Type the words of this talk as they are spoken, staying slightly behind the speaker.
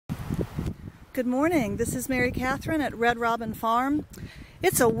Good morning. This is Mary Catherine at Red Robin Farm.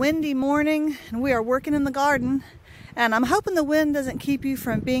 It's a windy morning and we are working in the garden, and I'm hoping the wind doesn't keep you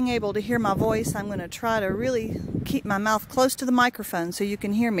from being able to hear my voice. I'm going to try to really keep my mouth close to the microphone so you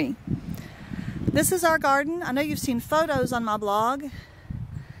can hear me. This is our garden. I know you've seen photos on my blog.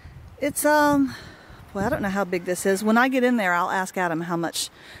 It's well, I don't know how big this is. When I get in there, I'll ask Adam how much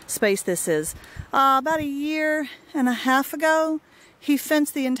space this is. About a year and a half ago, he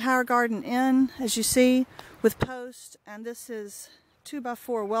fenced the entire garden in, as you see, with posts, and this is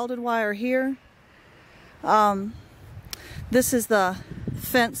 2x4 welded wire here. This is the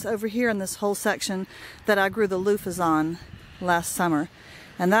fence over here in this whole section that I grew the loofahs on last summer,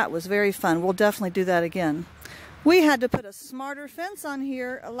 and that was very fun. We'll definitely do that again. We had to put a smarter fence on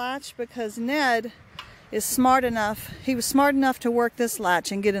here, a latch, because Ned is smart enough. He was smart enough to work this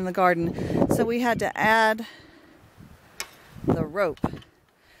latch and get in the garden, so we had to add the rope.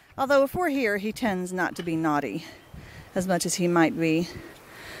 Although if we're here, he tends not to be naughty as much as he might be.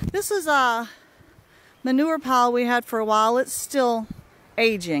 This is a manure pile we had for a while. It's still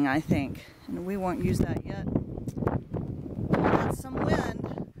aging, I think, and we won't use that yet. We had some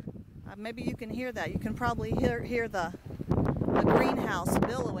wind. Maybe you can hear that. You can probably hear the greenhouse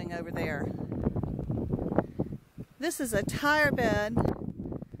billowing over there. This is a tire bed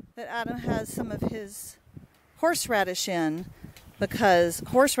that Adam has some of his horseradish in, because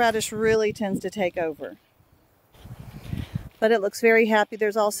horseradish really tends to take over. But it looks very happy.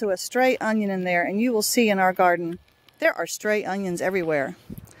 There's also a stray onion in there, and you will see in our garden there are stray onions everywhere.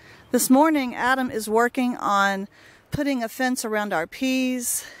 This morning Adam is working on putting a fence around our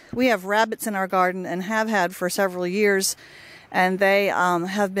peas. We have rabbits in our garden and have had for several years, and they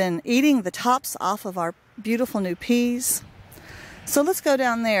have been eating the tops off of our beautiful new peas. So let's go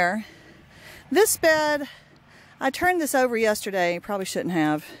down there. This bed, I turned this over yesterday. Probably shouldn't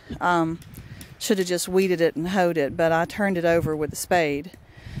have. Should have just weeded it and hoed it, but I turned it over with a spade.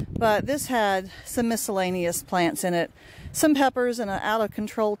 But this had some miscellaneous plants in it, some peppers and an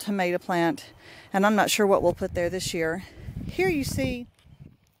out-of-control tomato plant, and I'm not sure what we'll put there this year. Here you see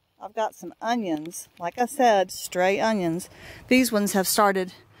I've got some onions. Like I said, stray onions. These ones have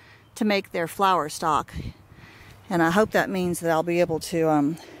started to make their flower stalk, and I hope that means that I'll be able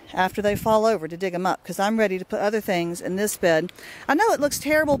to after they fall over, to dig them up, because I'm ready to put other things in this bed. I know it looks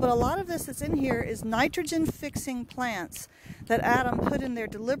terrible, but a lot of this that's in here is nitrogen fixing plants that Adam put in there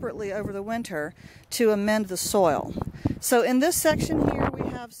deliberately over the winter to amend the soil. So in this section here we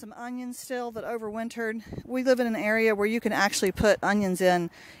have some onions still that overwintered. We live in an area where you can actually put onions in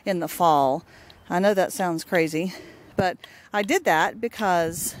the fall. I know that sounds crazy, but I did that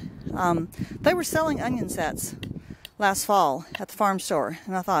because they were selling onion sets last fall at the farm store,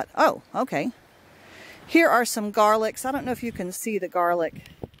 and I thought, oh, okay. Here are some garlics. I don't know if you can see the garlic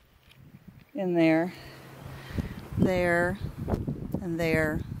in there. There and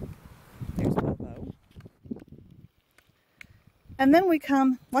there. There's Bobo. And then we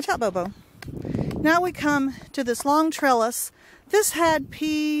come, watch out, Bobo. Now we come to this long trellis. This had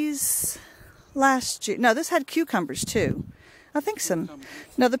peas last year. No, this had cucumbers too. I think some.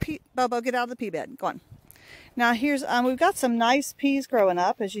 No, Bobo, get out of the pea bed. Go on. Now here's, we've got some nice peas growing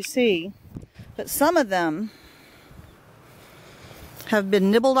up, as you see, but some of them have been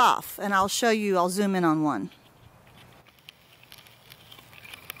nibbled off, and I'll show you, I'll zoom in on one.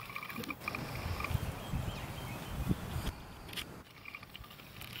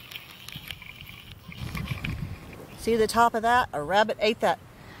 See the top of that? A rabbit ate that.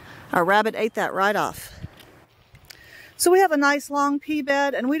 A rabbit ate that right off. So we have a nice long pea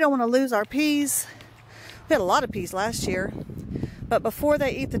bed, and we don't want to lose our peas. We had a lot of peas last year, but before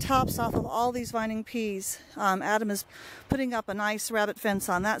they eat the tops off of all these vining peas, Adam is putting up a nice rabbit fence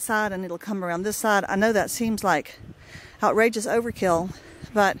on that side, and it'll come around this side. I know that seems like outrageous overkill,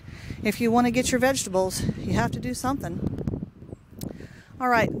 but if you want to get your vegetables, you have to do something. All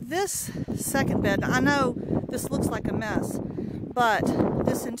right, this second bed, I know this looks like a mess, but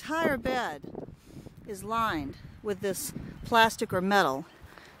this entire bed is lined with this plastic or metal,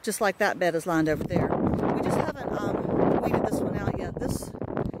 just like that bed is lined over there. We just haven't weeded this one out yet. This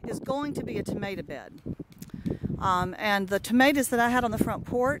is going to be a tomato bed. And the tomatoes that I had on the front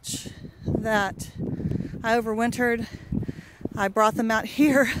porch that I overwintered, I brought them out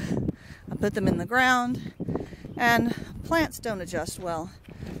here. I put them in the ground, and plants don't adjust well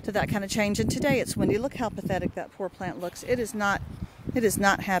to that kind of change. And today it's windy. Look how pathetic that poor plant looks. It is not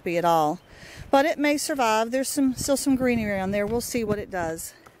happy at all. But it may survive. There's still some greenery on there. We'll see what it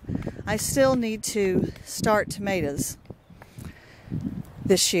does. I still need to start tomatoes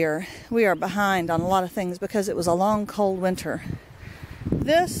this year. We are behind on a lot of things because it was a long, cold winter.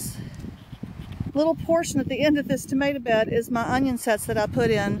 This little portion at the end of this tomato bed is my onion sets that I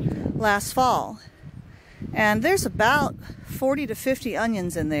put in last fall. And there's about 40 to 50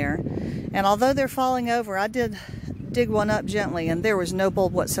 onions in there. And although they're falling over, I did dig one up gently and there was no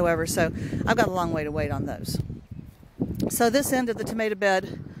bulb whatsoever. So I've got a long way to wait on those. So this end of the tomato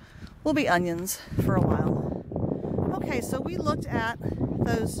bed will be onions for a while. Okay, so we looked at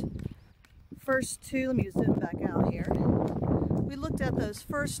those first two. Let me zoom back out here. We looked at those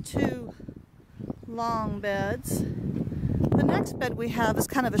first two long beds. The next bed we have is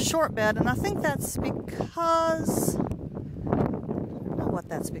kind of a short bed, and I think that's because, I don't know what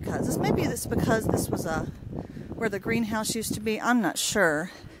that's because. Maybe it's because this was where the greenhouse used to be. I'm not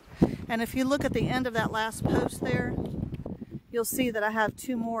sure. And if you look at the end of that last post there, you'll see that I have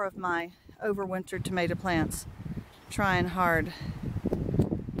two more of my overwintered tomato plants trying hard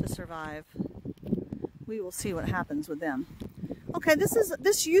to survive. We will see what happens with them. Okay,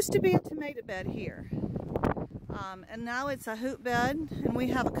 this used to be a tomato bed here. And now it's a hoop bed, and we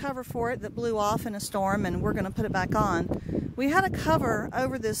have a cover for it that blew off in a storm, and we're going to put it back on. We had a cover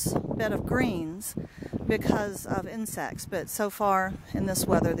over this bed of greens because of insects, but so far in this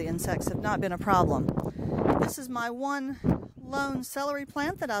weather the insects have not been a problem. This is my one lone celery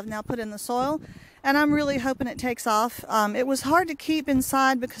plant that I've now put in the soil, and I'm really hoping it takes off. It was hard to keep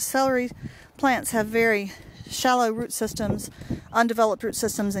inside because celery plants have very shallow root systems, undeveloped root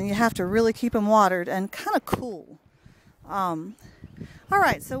systems, and you have to really keep them watered and kind of cool.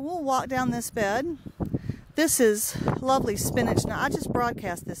 Alright, so we'll walk down this bed. This is lovely spinach. Now I just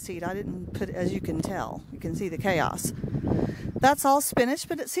broadcast this seed. I didn't put, as you can tell, you can see the chaos. That's all spinach,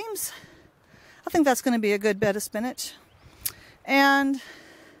 but it seems, I think that's going to be a good bed of spinach. And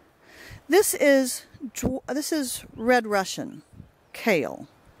this is red Russian kale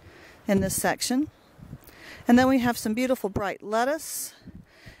in this section. And then we have some beautiful bright lettuce.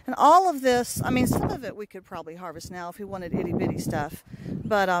 And all of this, I mean, some of it we could probably harvest now if we wanted itty bitty stuff.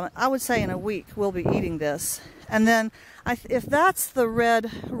 But I would say in a week we'll be eating this. And then if that's the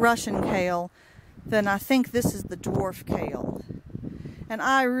red Russian kale, then I think this is the dwarf kale. And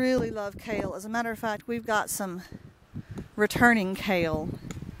I really love kale. As a matter of fact, we've got some returning kale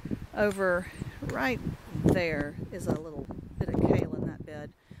over right there is a little bit of kale in that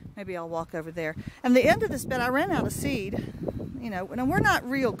bed. Maybe I'll walk over there. And the end of this bed, I ran out of seed. You know, and we're not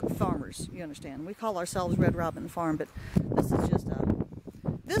real farmers, you understand. We call ourselves Red Robin Farm, but this is just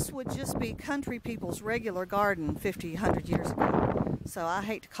this would just be country people's regular garden 50, 100 years ago. So I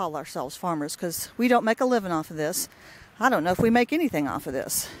hate to call ourselves farmers because we don't make a living off of this. I don't know if we make anything off of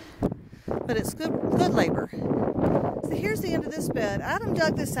this, but it's good labor. So here's the end of this bed. Adam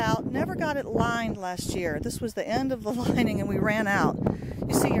dug this out, never got it lined last year. This was the end of the lining and we ran out.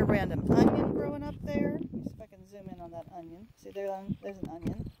 You see a random onion growing up there. Let me see if I can zoom in on that onion. See, there's an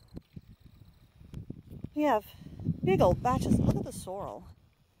onion. We have big old batches. Look at the sorrel.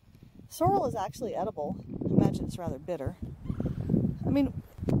 Sorrel is actually edible. I imagine it's rather bitter. I mean,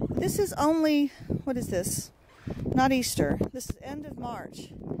 this is only, what is this? Not Easter. This is end of March.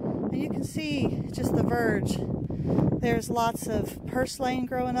 And you can see just the verge. There's lots of purslane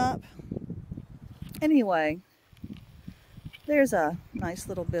growing up. Anyway, there's a nice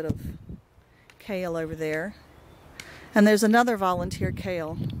little bit of kale over there. And there's another volunteer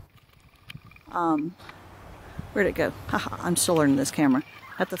kale. Where'd it go? Haha, I'm still learning this camera.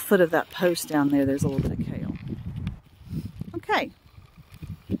 At the foot of that post down there, there's a little bit of kale. Okay,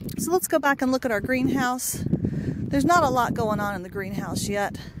 so let's go back and look at our greenhouse. There's not a lot going on in the greenhouse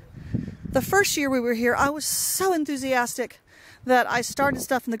yet. The first year we were here, I was so enthusiastic that I started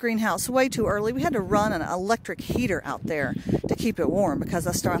stuff in the greenhouse way too early. We had to run an electric heater out there to keep it warm because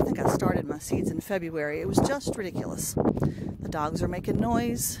I think I started my seeds in February. It was just ridiculous. The dogs are making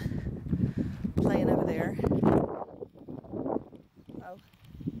noise, playing over there. Oh,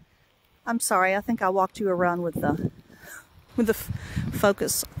 I'm sorry. I think I walked you around with the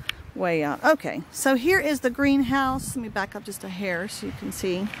focus way out. Okay, so here is the greenhouse. Let me back up just a hair so you can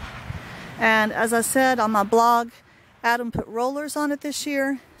see. And as I said on my blog, Adam put rollers on it this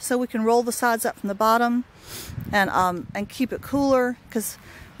year so we can roll the sides up from the bottom and keep it cooler because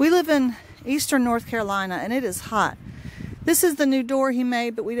we live in eastern North Carolina and it is hot. This is the new door he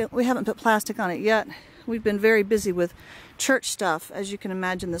made, but we haven't put plastic on it yet. We've been very busy with church stuff, as you can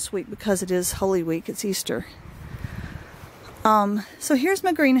imagine, this week because it is Holy Week. It's Easter. So here's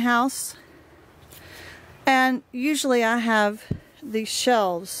my greenhouse, and usually I have these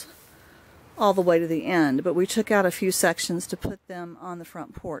shelves all the way to the end, but we took out a few sections to put them on the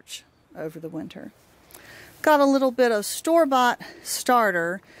front porch over the winter. Got a little bit of store-bought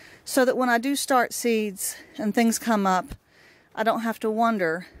starter so that when I do start seeds and things come up, I don't have to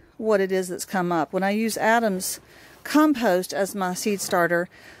wonder what it is that's come up. When I use Adam's compost as my seed starter,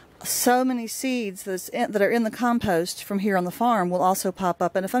 so many seeds that are in the compost from here on the farm will also pop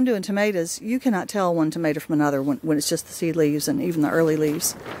up. And if I'm doing tomatoes, you cannot tell one tomato from another when it's just the seed leaves and even the early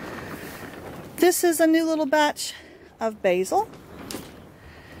leaves. This is a new little batch of basil.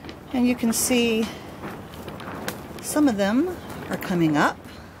 And you can see some of them are coming up.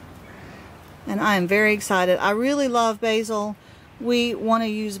 And I am very excited. I really love basil. We want to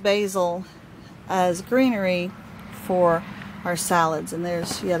use basil as greenery for our salads. And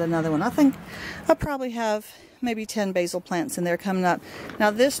there's yet another one. I think I probably have maybe 10 basil plants in there coming up. Now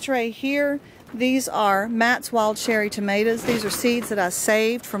this tray here, these are Matt's Wild Cherry tomatoes. These are seeds that I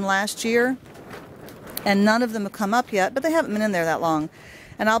saved from last year. And none of them have come up yet, but they haven't been in there that long.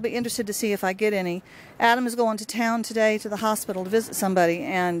 And I'll be interested to see if I get any. Adam is going to town today to the hospital to visit somebody,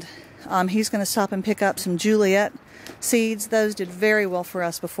 and he's going to stop and pick up some Juliet seeds. Those did very well for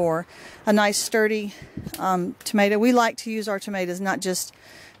us before. A nice sturdy tomato. We like to use our tomatoes not just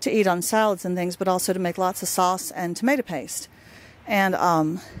to eat on salads and things, but also to make lots of sauce and tomato paste.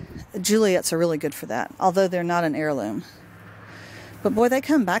 And Juliets are really good for that, although they're not an heirloom. But boy, they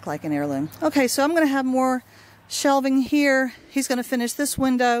come back like an heirloom. Okay, so I'm going to have more shelving here. He's going to finish this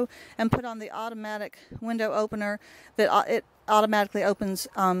window and put on the automatic window opener that it automatically opens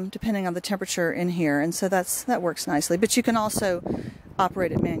depending on the temperature in here, and so that works nicely. But you can also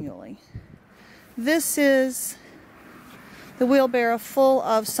operate it manually. This is the wheelbarrow full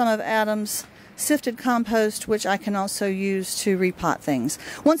of some of Adam's sifted compost, which I can also use to repot things.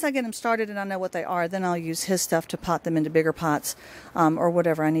 Once I get them started and I know what they are, then I'll use his stuff to pot them into bigger pots or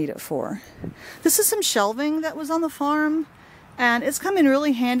whatever I need it for. This is some shelving that was on the farm, and it's come in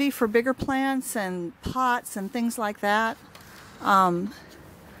really handy for bigger plants and pots and things like that. I've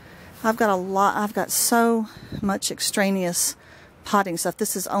got so much extraneous potting stuff.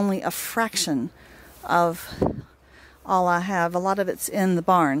 This is only a fraction of all I have. A lot of it's in the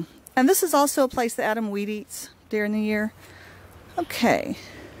barn. And this is also a place that Adam weed eats during the year. Okay.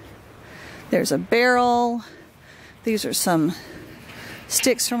 There's a barrel. These are some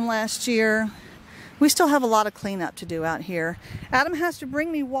sticks from last year. We still have a lot of cleanup to do out here. Adam has to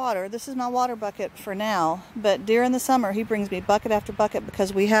bring me water. This is my water bucket for now, but during the summer he brings me bucket after bucket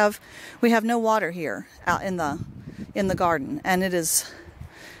because we have no water here out in the garden. And it is,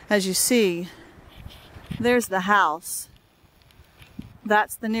 as you see, there's the house.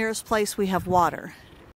 That's the nearest place we have water.